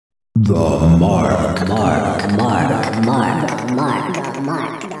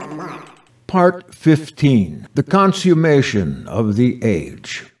Part 15. The Consummation of the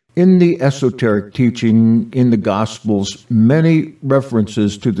Age. In the esoteric teaching in the Gospels, many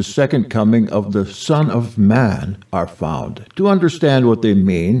references to the second coming of the Son of Man are found. To understand what they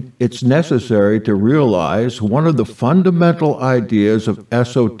mean, it's necessary to realize one of the fundamental ideas of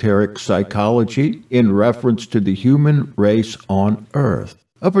esoteric psychology in reference to the human race on Earth.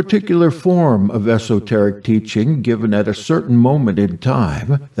 A particular form of esoteric teaching given at a certain moment in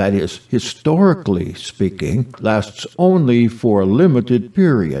time, that is, historically speaking, lasts only for a limited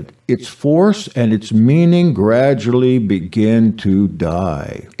period. Its force and its meaning gradually begin to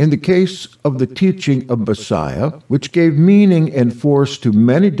die. In the case of the teaching of Messiah, which gave meaning and force to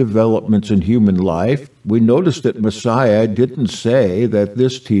many developments in human life, we notice that Messiah didn't say that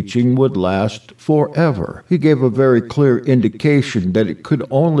this teaching would last forever. He gave a very clear indication that it could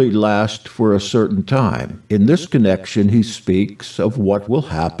only last for a certain time. In this connection, he speaks of what will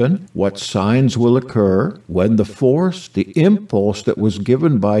happen, what signs will occur, when the force, the impulse that was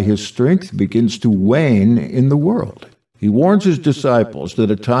given by his strength begins to wane in the world. He warns his disciples that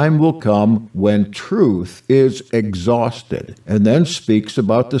a time will come when truth is exhausted, and then speaks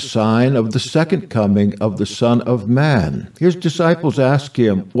about the sign of the second coming of the Son of Man. His disciples ask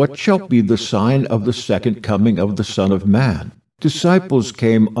him, "What shall be the sign of the second coming of the Son of Man?" Disciples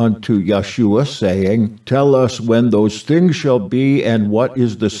came unto Yeshua, saying, "Tell us when those things shall be, and what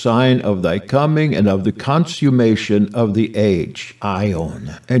is the sign of thy coming and of the consummation of the age, Ion."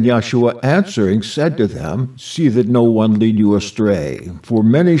 And Yeshua answering said to them, "See that no one lead you astray. For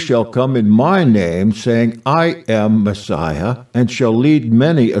many shall come in my name, saying, I am Messiah, and shall lead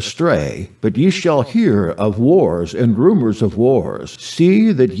many astray. But ye shall hear of wars and rumors of wars.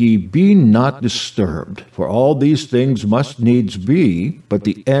 See that ye be not disturbed. For all these things must needs be, but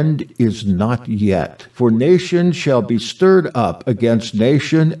the end is not yet. For nation shall be stirred up against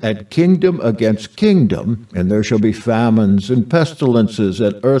nation, and kingdom against kingdom, and there shall be famines and pestilences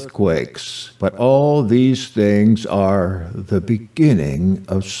and earthquakes. But all these things are the beginning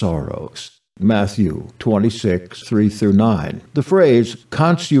of sorrows." Matthew 26, 3-9. The phrase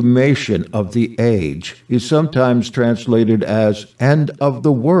consummation of the age is sometimes translated as end of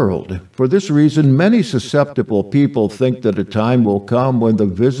the world. For this reason, many susceptible people think that a time will come when the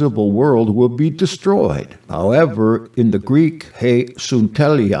visible world will be destroyed. However, in the Greek he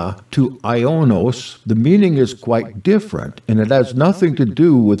suntelia to ionos, the meaning is quite different, and it has nothing to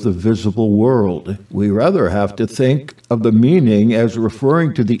do with the visible world. We rather have to think of the meaning as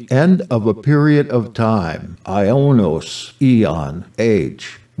referring to the end of a period of time, ionos, eon,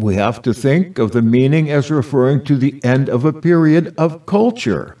 age. We have to think of the meaning as referring to the end of a period of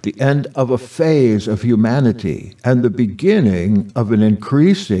culture, the end of a phase of humanity, and the beginning of an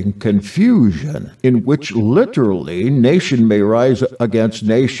increasing confusion in which literally nation may rise against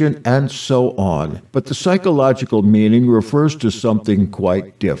nation and so on. But the psychological meaning refers to something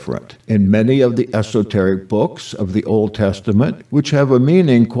quite different. In many of the esoteric books of the Old Testament, which have a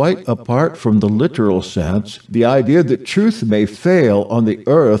meaning quite apart from the literal sense, the idea that truth may fail on the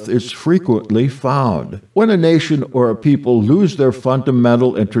earth is frequently found. When a nation or a people lose their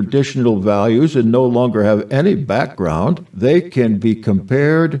fundamental and traditional values and no longer have any background, they can be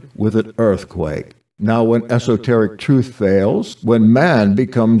compared with an earthquake. Now, when esoteric truth fails, when man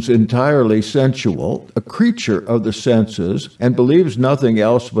becomes entirely sensual, a creature of the senses, and believes nothing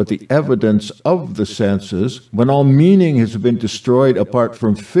else but the evidence of the senses, when all meaning has been destroyed apart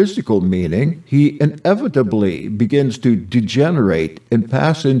from physical meaning, he inevitably begins to degenerate and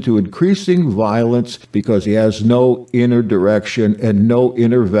pass into increasing violence because he has no inner direction and no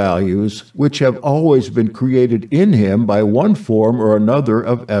inner values, which have always been created in him by one form or another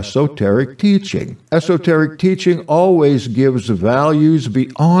of esoteric teaching. Esoteric teaching always gives values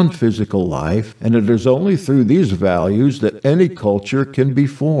beyond physical life, and it is only through these values that any culture can be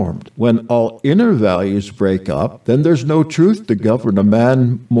formed. When all inner values break up, then there's no truth to govern a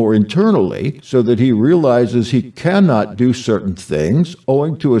man more internally, so that he realizes he cannot do certain things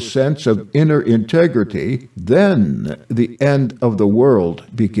owing to a sense of inner integrity. Then the end of the world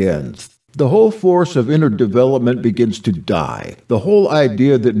begins. The whole force of inner development begins to die. The whole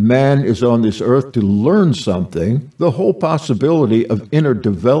idea that man is on this earth to learn something, the whole possibility of inner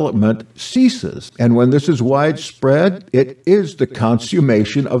development ceases. And when this is widespread, it is the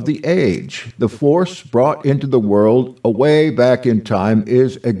consummation of the age. The force brought into the world away back in time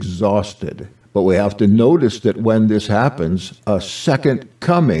is exhausted. But we have to notice that when this happens, a second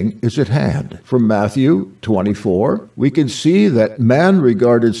coming is at hand. From Matthew 24, we can see that man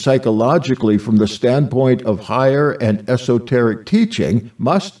regarded psychologically from the standpoint of higher and esoteric teaching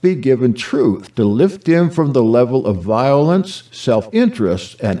must be given truth to lift him from the level of violence,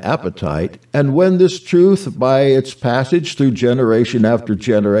 self-interest, and appetite. And when this truth, by its passage through generation after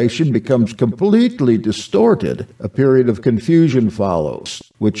generation, becomes completely distorted, a period of confusion follows,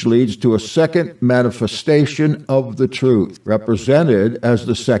 which leads to a second manifestation of the truth, represented as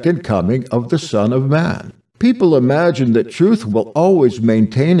the second coming of the Son of Man. People imagine that truth will always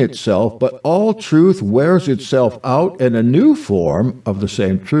maintain itself, but all truth wears itself out, and a new form of the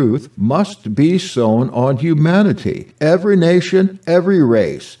same truth must be sown on humanity. Every nation, every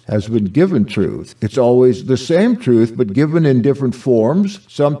race has been given truth. It's always the same truth, but given in different forms,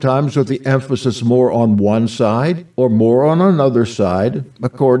 sometimes with the emphasis more on one side or more on another side,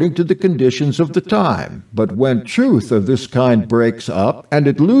 according to the conditions of the time. But when truth of this kind breaks up, and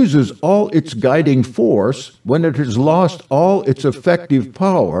it loses all its guiding force, when it has lost all its effective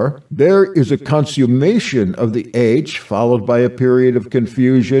power, there is a consummation of the age, followed by a period of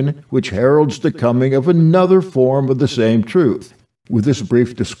confusion, which heralds the coming of another form of the same truth. With this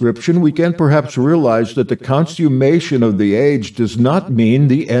brief description, we can perhaps realize that the consummation of the age does not mean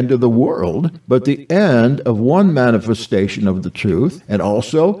the end of the world, but the end of one manifestation of the truth, and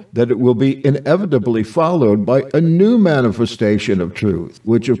also that it will be inevitably followed by a new manifestation of truth,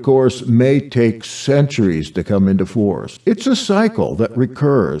 which of course may take centuries to come into force. It's a cycle that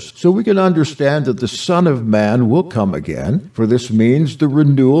recurs, so we can understand that the Son of Man will come again, for this means the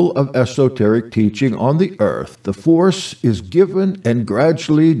renewal of esoteric teaching on the earth. The force is given and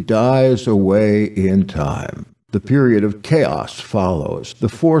gradually dies away in time. The period of chaos follows. The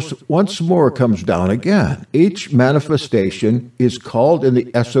force once more comes down again. Each manifestation is called in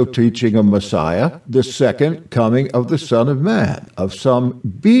the Eso teaching of Messiah the second coming of the Son of Man, of some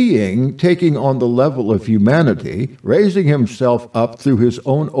being taking on the level of humanity, raising himself up through his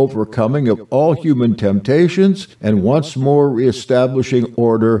own overcoming of all human temptations, and once more reestablishing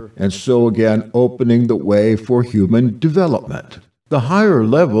order, and so again opening the way for human development. The higher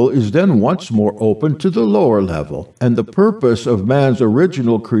level is then once more open to the lower level, and the purpose of man's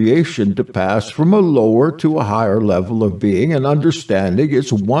original creation to pass from a lower to a higher level of being and understanding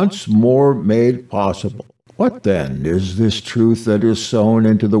is once more made possible. What then is this truth that is sown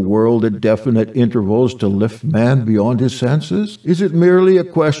into the world at definite intervals to lift man beyond his senses? Is it merely a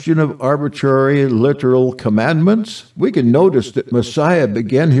question of arbitrary, literal commandments? We can notice that Messiah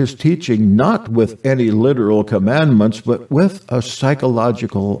began his teaching not with any literal commandments, but with a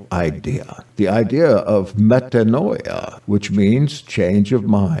psychological idea. The idea of metanoia, which means change of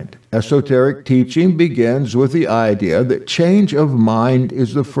mind. Esoteric teaching begins with the idea that change of mind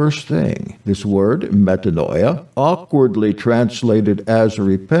is the first thing. This word, metanoia, awkwardly translated as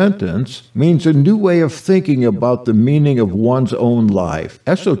repentance, means a new way of thinking about the meaning of one's own life.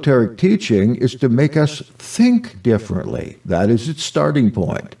 Esoteric teaching is to make us think differently. That is its starting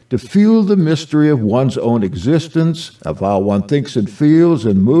point. To feel the mystery of one's own existence, of how one thinks and feels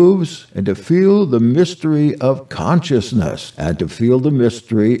and moves, and to feel the mystery of consciousness, and to feel the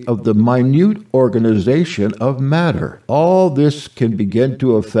mystery of the minute organization of matter. All this can begin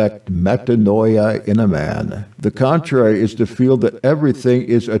to affect metanoia in a man. The contrary is to feel that everything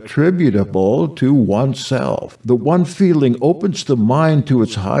is attributable to oneself. The one feeling opens the mind to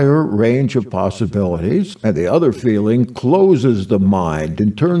its higher range of possibilities, and the other feeling closes the mind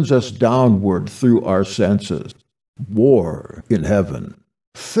and turns us downward through our senses. War in heaven.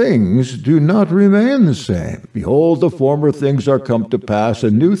 Things do not remain the same. Behold, the former things are come to pass,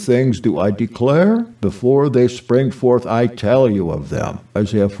 and new things do I declare. Before they spring forth, I tell you of them.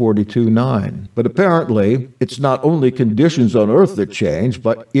 Isaiah 42:9. But apparently, it's not only conditions on earth that change,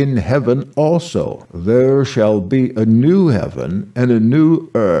 but in heaven also. There shall be a new heaven and a new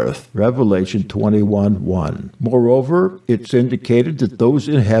earth. Revelation 21:1. Moreover, it's indicated that those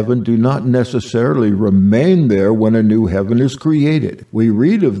in heaven do not necessarily remain there when a new heaven is created. We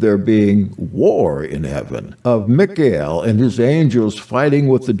read of there being war in heaven, of Michael and his angels fighting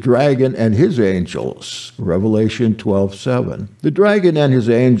with the dragon and his angels. Revelation 12:7. The dragon and his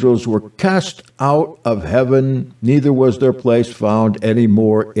angels were cast out of heaven, neither was their place found any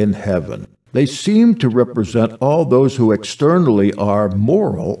more in heaven. They seem to represent all those who externally are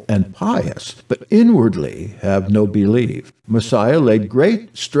moral and pious, but inwardly have no belief. Messiah laid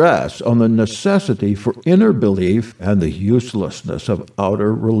great stress on the necessity for inner belief and the uselessness of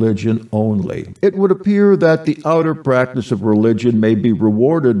outer religion only. It would appear that the outer practice of religion may be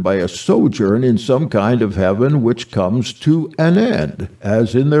rewarded by a sojourn in some kind of heaven which comes to an end.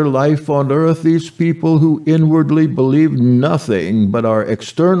 As in their life on earth, these people who inwardly believe nothing but are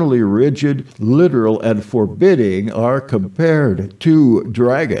externally rigid, literal, and forbidding are compared to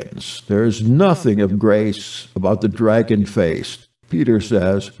dragons. There's nothing of grace about the dragon-faced. Peter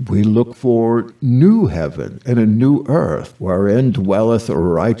says, we look for new heaven and a new earth, wherein dwelleth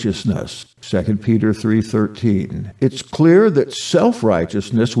righteousness. 2 Peter 3:13. It's clear that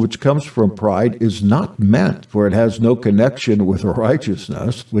self-righteousness, which comes from pride, is not meant, for it has no connection with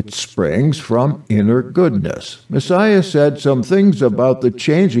righteousness, which springs from inner goodness. Messiah said some things about the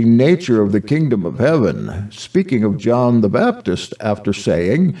changing nature of the kingdom of heaven, speaking of John the Baptist, after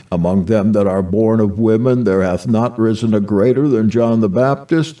saying, among them that are born of women there hath not risen a greater than John the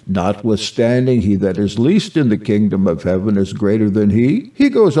Baptist, notwithstanding he that is least in the kingdom of heaven is greater than he. He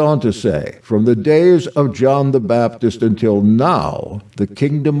goes on to say, from the days of John the Baptist until now, the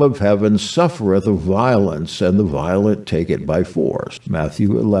kingdom of heaven suffereth violence, and the violent take it by force.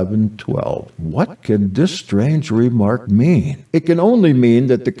 Matthew 11:12. What can this strange remark mean? It can only mean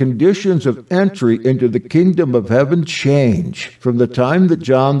that the conditions of entry into the kingdom of heaven change. From the time that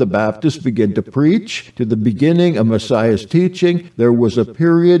John the Baptist began to preach to the beginning of Messiah's teaching, there was a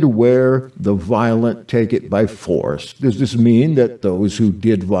period where the violent take it by force. Does this mean that those who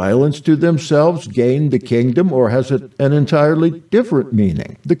did violence to themselves gained the kingdom, or has it an entirely different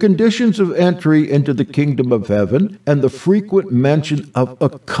meaning? The conditions of entry into the kingdom of heaven and the frequent mention of a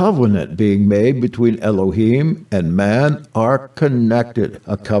covenant being made between Elohim and man are connected.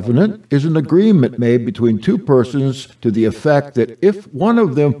 A covenant is an agreement made between two persons to the effect that if one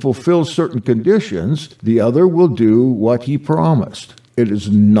of them fulfills certain conditions, the other will do what he promised. It is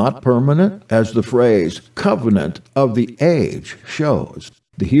not permanent, as the phrase covenant of the age shows.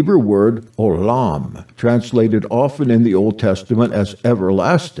 The Hebrew word olam, translated often in the Old Testament as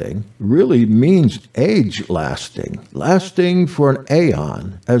everlasting, really means age-lasting, lasting for an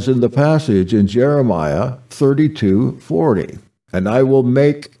aeon, as in the passage in Jeremiah 32:40. And I will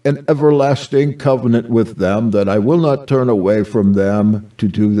make an everlasting covenant with them, that I will not turn away from them to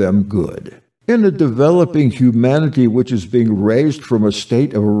do them good. In a developing humanity which is being raised from a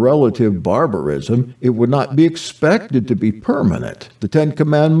state of relative barbarism, it would not be expected to be permanent. The Ten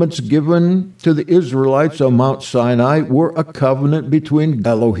Commandments given to the Israelites on Mount Sinai were a covenant between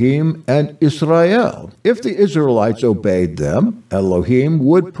Elohim and Israel. If the Israelites obeyed them, Elohim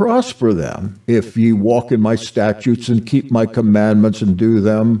would prosper them. If ye walk in my statutes and keep my commandments and do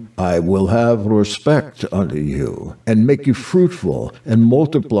them, I will have respect unto you, and make you fruitful, and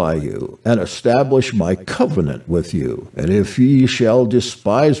multiply you, and establish my covenant with you. And if ye shall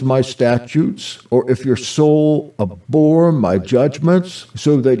despise my statutes, or if your soul abhor my judgments,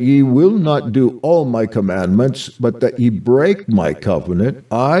 so that ye will not do all my commandments, but that ye break my covenant,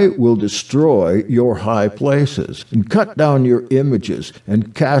 I will destroy your high places, and cut down your images,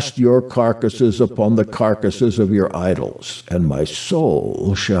 and cast your carcasses upon the carcasses of your idols, and my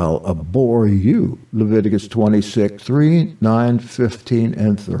soul shall abhor you. Leviticus 26:3, 9, 15,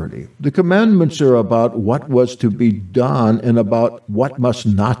 and 30. The commandments are about what was to be done and about what must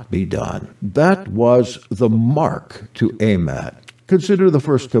not be done. That was the mark to aim at. Consider the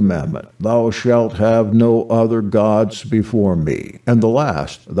first commandment, thou shalt have no other gods before me. And the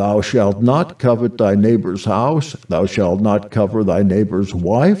last, thou shalt not covet thy neighbor's house, thou shalt not covet thy neighbor's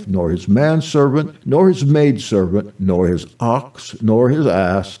wife, nor his manservant, nor his maidservant, nor his ox, nor his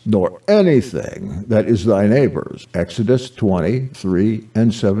ass, nor anything that is thy neighbor's. Exodus 20:3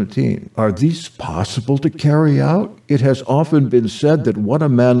 and 17. Are these possible to carry out? It has often been said that what a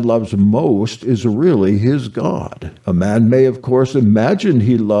man loves most is really his God. A man may, of course, imagine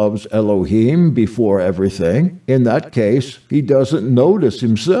he loves Elohim before everything. In that case, he doesn't notice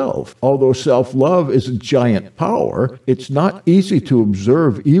himself. Although self-love is a giant power, it's not easy to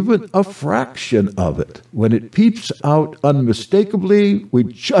observe even a fraction of it. When it peeps out unmistakably, we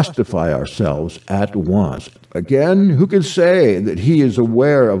justify ourselves at once. Again, who can say that he is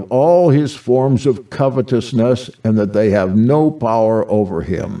aware of all his forms of covetousness and that they have no power over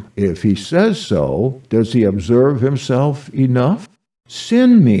him? If he says so, does he observe himself enough?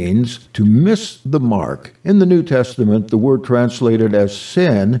 Sin means to miss the mark. In the New Testament, the word translated as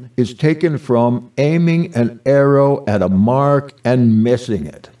sin is taken from aiming an arrow at a mark and missing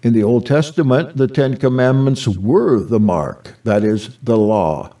it. In the Old Testament, the Ten Commandments were the mark, that is, the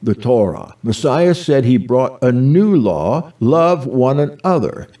law, the Torah. Messiah said he brought a new law, love one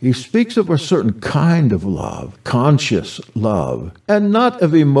another. He speaks of a certain kind of love, conscious love, and not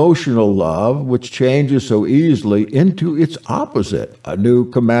of emotional love, which changes so easily into its opposite. A new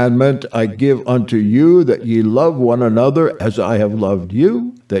commandment I give unto you, that ye love one another as I have loved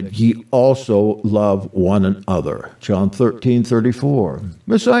you, that ye also love one another. John 13:34.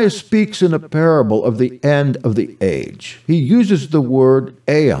 Messiah speaks in a parable of the end of the age. He uses the word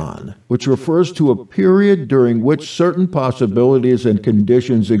aeon, which refers to a period during which certain possibilities and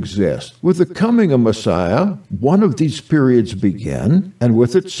conditions exist. With the coming of Messiah, one of these periods begin, and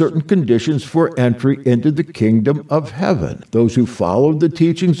with it certain conditions for entry into the kingdom of heaven. Those who followed the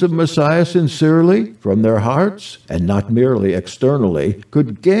teachings of Messiah sincerely, from their hearts, and not merely externally,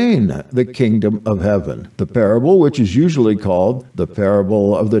 could gain the kingdom of heaven. The parable, which is usually called the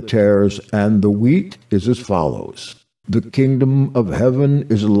parable of the tares and the wheat, is as follows. The kingdom of heaven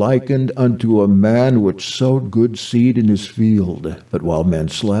is likened unto a man which sowed good seed in his field. But while men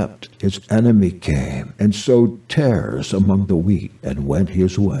slept, his enemy came and sowed tares among the wheat and went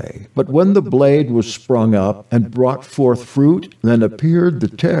his way. But when the blade was sprung up and brought forth fruit, then appeared the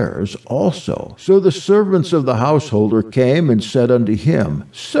tares also. So the servants of the householder came and said unto him,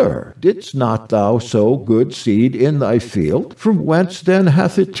 Sir, didst not thou sow good seed in thy field? From whence then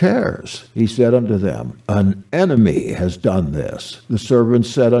hath it tares? He said unto them, An enemy has done this. The servants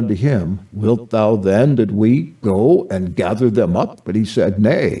said unto him, Wilt thou then that we go and gather them up? But he said,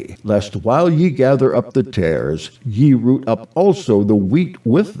 Nay, lest while ye gather up the tares, ye root up also the wheat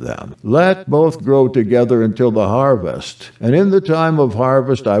with them. Let both grow together until the harvest. And in the time of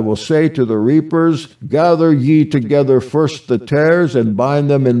harvest I will say to the reapers, Gather ye together first the tares, and bind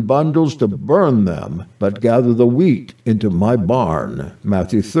them in bundles to burn them, but gather the wheat into my barn.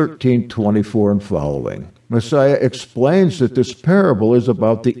 Matthew 13:24 and following. Messiah explains that this parable is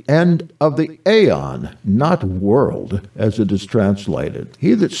about the end of the aeon, not world, as it is translated.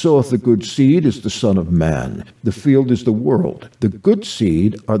 He that soweth the good seed is the Son of Man. The field is the world. The good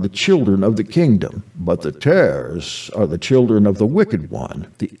seed are the children of the kingdom, but the tares are the children of the wicked one.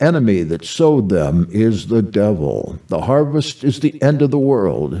 The enemy that sowed them is the devil. The harvest is the end of the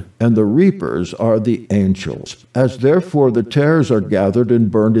world, and the reapers are the angels. As therefore the tares are gathered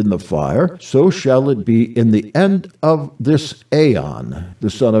and burned in the fire, so shall it be in the end of this aeon.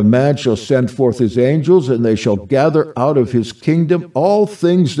 The Son of Man shall send forth his angels, and they shall gather out of his kingdom all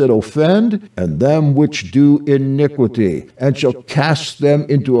things that offend, and them which do iniquity, and shall cast them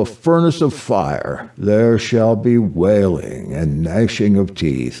into a furnace of fire. There shall be wailing and gnashing of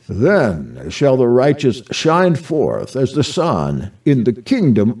teeth. Then shall the righteous shine forth as the sun in the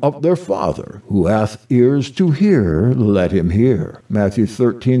kingdom of their Father. Who hath ears to hear, let him hear. Matthew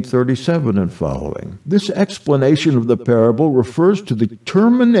 13:37 and following. This explanation of the parable refers to the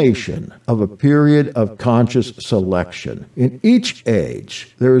termination of a period of conscious selection. In each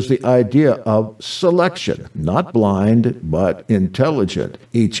age, there is the idea of selection, not blind, but intelligent.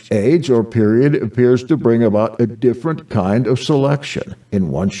 Each age or period appears to bring about a different kind of selection. In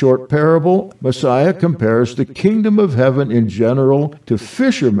one short parable, Messiah compares the kingdom of heaven in general to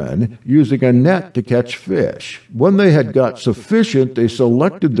fishermen using a net to catch fish. When they had got sufficient, they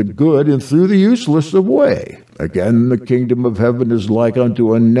selected the good and threw the useless away. Again, the kingdom of heaven is like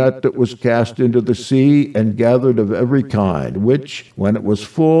unto a net that was cast into the sea and gathered of every kind, which, when it was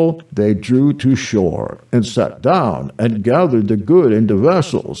full, they drew to shore, and sat down and gathered the good into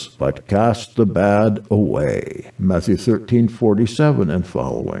vessels, but cast the bad away. Matthew 13:47 and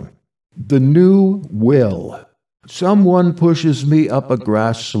following. The new will. Someone pushes me up a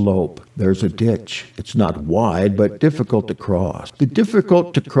grass slope. There's a ditch. It's not wide, but difficult to cross. The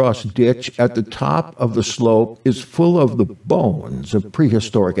difficult-to-cross ditch at the top of the slope is full of the bones of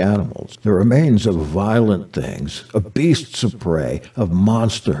prehistoric animals, the remains of violent things, of beasts of prey, of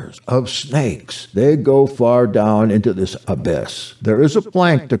monsters, of snakes. They go far down into this abyss. There is a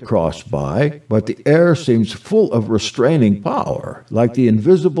plank to cross by, but the air seems full of restraining power, like the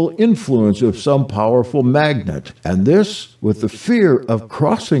invisible influence of some powerful magnet. And this, with the fear of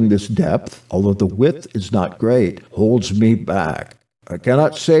crossing this depth, although the width is not great, holds me back. I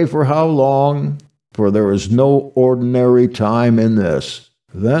cannot say for how long, for there is no ordinary time in this.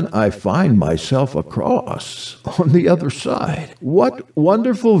 Then I find myself across on the other side. What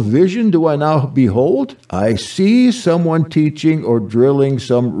wonderful vision do I now behold? I see someone teaching or drilling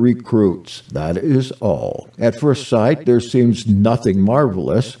some recruits. That is all. At first sight, there seems nothing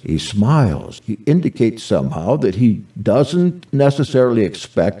marvelous. He smiles. He indicates somehow that he doesn't necessarily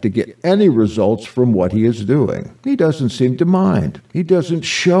expect to get any results from what he is doing. He doesn't seem to mind. He doesn't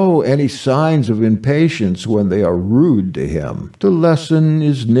show any signs of impatience when they are rude to him. The lesson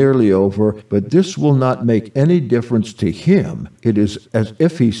is nearly over, but this will not make any difference to him. It is as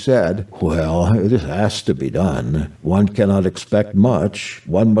if he said, well, this has to be done. One cannot expect much.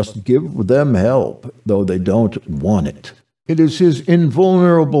 One must give them help, though they don't want it. It is his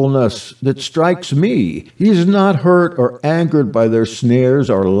invulnerableness that strikes me. He is not hurt or angered by their sneers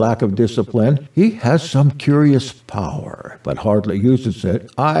or lack of discipline. He has some curious power, but hardly uses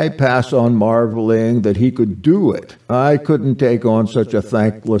it. I pass on marveling that he could do it. I couldn't take on such a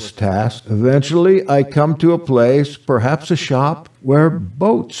thankless task. Eventually, I come to a place, perhaps a shop, where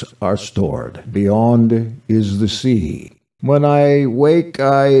boats are stored. Beyond is the sea. When I wake,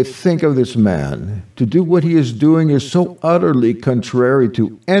 I think of this man. To do what he is doing is so utterly contrary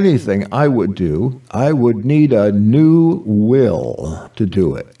to anything I would do. I would need a new will to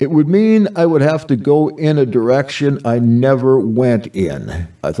do it. It would mean I would have to go in a direction I never went in.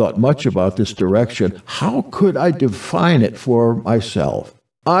 I thought much about this direction. How could I define it for myself?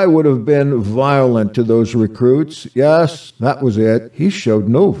 I would have been violent to those recruits. Yes, that was it. He showed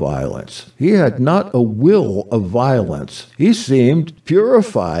no violence. He had not a will of violence. He seemed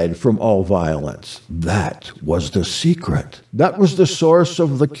purified from all violence. That was the secret. That was the source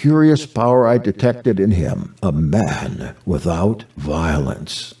of the curious power I detected in him. A man without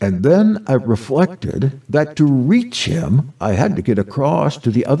violence. And then I reflected that to reach him, I had to get across to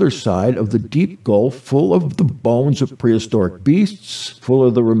the other side of the deep gulf full of the bones of prehistoric beasts, full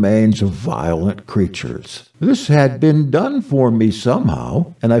of the remains of violent creatures. This had been done for me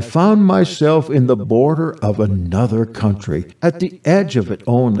somehow, and I found myself in the border of another country, at the edge of it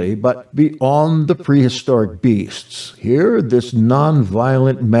only, but beyond the prehistoric beasts. Here, this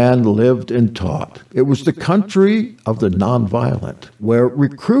non-violent man lived and taught. It was the country of the non-violent, where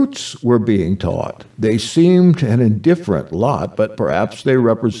recruits were being taught. They seemed an indifferent lot, but perhaps they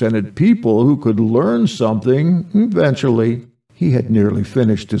represented people who could learn something eventually. He had nearly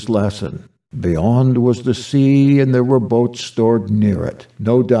finished his lesson. Beyond was the sea, and there were boats stored near it.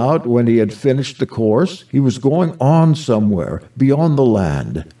 No doubt, when he had finished the course, he was going on somewhere, beyond the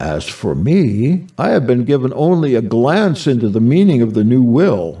land. As for me, I have been given only a glance into the meaning of the new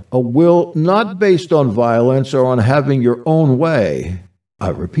will, a will not based on violence or on having your own way. I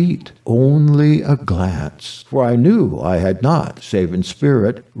repeat, only a glance, for I knew I had not, save in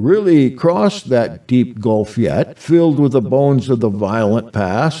spirit, really crossed that deep gulf yet, filled with the bones of the violent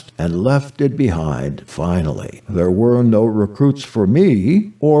past, and left it behind, finally. There were no recruits for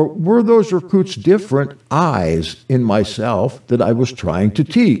me, or were those recruits different eyes in myself that I was trying to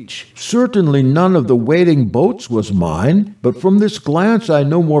teach? Certainly none of the waiting boats was mine, but from this glance I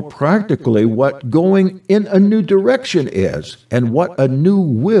know more practically what going in a new direction is, and what a new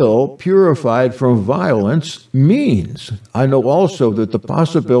will purified from violence means. I know also that the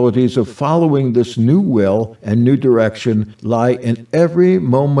possibilities of following this new will and new direction lie in every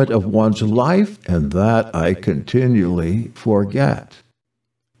moment of one's life, and that I continually forget.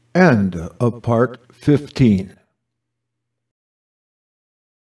 End of part 15.